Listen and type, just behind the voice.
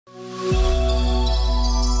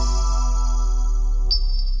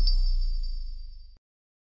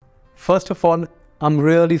First of all, I'm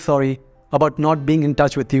really sorry about not being in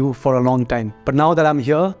touch with you for a long time. But now that I'm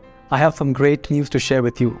here, I have some great news to share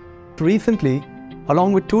with you. Recently,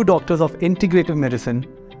 along with 2 doctors of integrative medicine,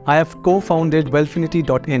 I have co-founded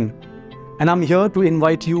Wellfinity.in. And I'm here to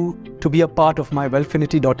invite you to be a part of my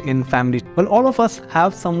Wellfinity.in family. Well, all of us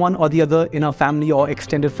have someone or the other in our family or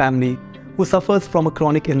extended family who suffers from a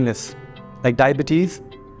chronic illness like diabetes,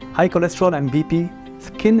 high cholesterol and BP,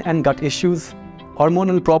 skin and gut issues,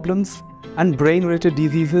 hormonal problems, and brain-related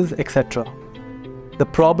diseases, etc. The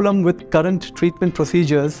problem with current treatment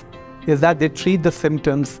procedures is that they treat the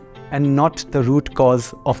symptoms and not the root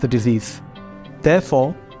cause of the disease.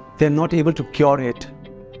 Therefore, they're not able to cure it.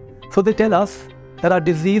 So they tell us that our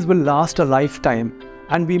disease will last a lifetime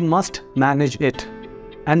and we must manage it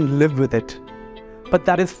and live with it. But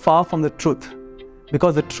that is far from the truth,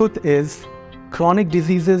 because the truth is chronic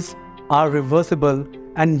diseases are reversible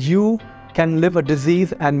and you can live a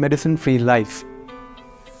disease and medicine-free life.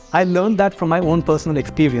 I learned that from my own personal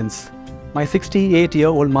experience. My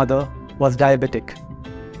 68-year-old mother was diabetic.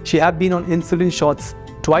 She had been on insulin shots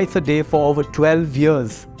twice a day for over 12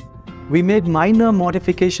 years. We made minor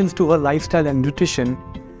modifications to her lifestyle and nutrition,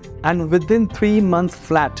 and within 3 months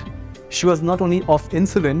flat, she was not only off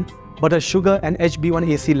insulin, but her sugar and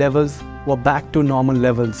HbA1c levels were back to normal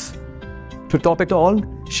levels. To top it all,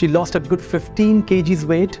 she lost a good 15 kgs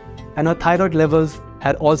weight and her thyroid levels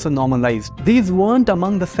had also normalized. These weren't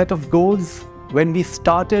among the set of goals when we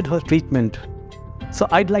started her treatment. So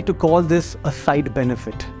I'd like to call this a side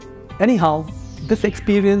benefit. Anyhow, this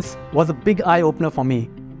experience was a big eye-opener for me.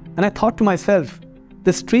 And I thought to myself,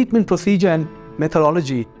 this treatment procedure and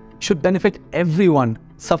methodology should benefit everyone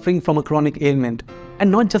suffering from a chronic ailment and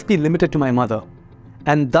not just be limited to my mother.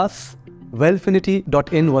 And thus,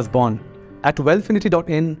 Wellfinity.in was born. At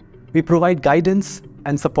Wellfinity.in, we provide guidance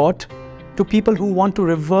and support to people who want to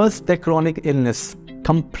reverse their chronic illness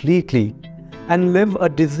completely and live a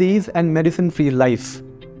disease and medicine-free life.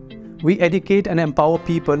 We educate and empower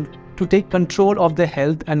people to take control of their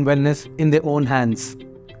health and wellness in their own hands.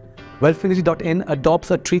 Wellfinity.in adopts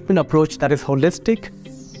a treatment approach that is holistic,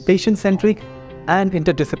 patient-centric, and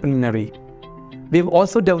interdisciplinary. We have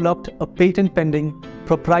also developed a patent-pending,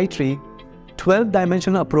 proprietary,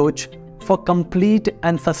 12-dimensional approach for complete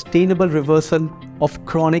and sustainable reversal of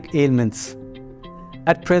chronic ailments.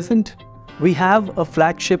 At present, we have a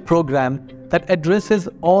flagship program that addresses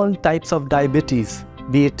all types of diabetes,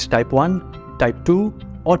 be it type 1, type 2,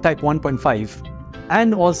 or type 1.5,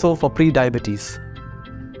 and also for pre-diabetes.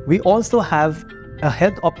 We also have a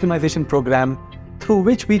health optimization program through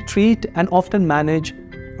which we treat and often manage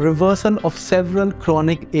reversal of several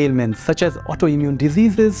chronic ailments such as autoimmune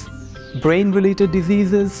diseases, brain-related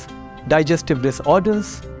diseases, digestive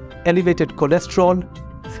disorders, elevated cholesterol,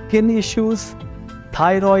 skin issues,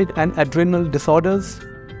 thyroid and adrenal disorders,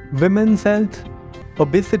 women's health,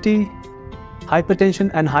 obesity, hypertension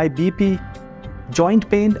and high BP, joint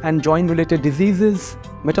pain and joint-related diseases,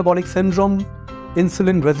 metabolic syndrome,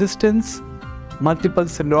 insulin resistance, multiple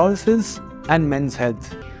sclerosis, and men's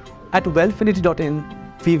health. At Wellfinity.in,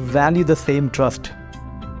 we value the same trust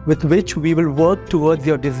with which we will work towards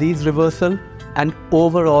your disease reversal and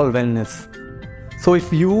overall wellness. So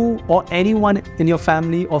if you or anyone in your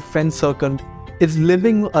family or friend circle is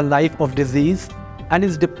living a life of disease and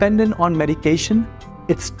is dependent on medication,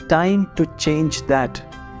 it's time to change that.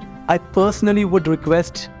 I personally would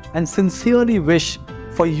request and sincerely wish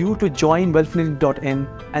for you to join Wellfinity.in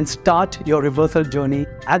and start your reversal journey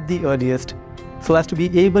at the earliest so as to be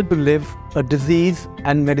able to live a disease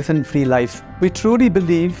and medicine-free life. We truly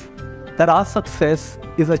believe that our success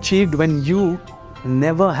is achieved when you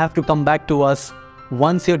never have to come back to us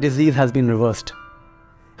once your disease has been reversed.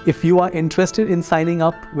 If you are interested in signing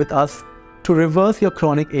up with us to reverse your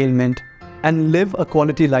chronic ailment and live a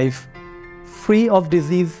quality life free of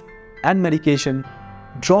disease and medication,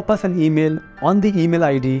 drop us an email on the email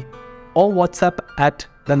ID or WhatsApp at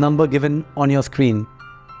the number given on your screen.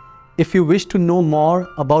 If you wish to know more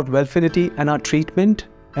about Wellfinity and our treatment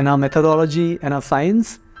and our methodology and our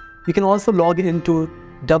science, you can also log into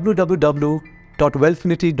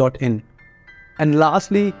www.wellfinity.in. And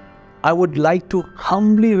lastly, I would like to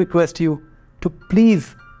humbly request you to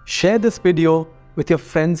please share this video with your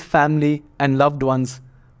friends, family, and loved ones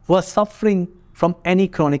who are suffering from any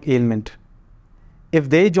chronic ailment. If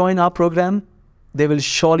they join our program, they will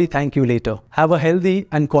surely thank you later. Have a healthy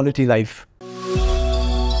and quality life.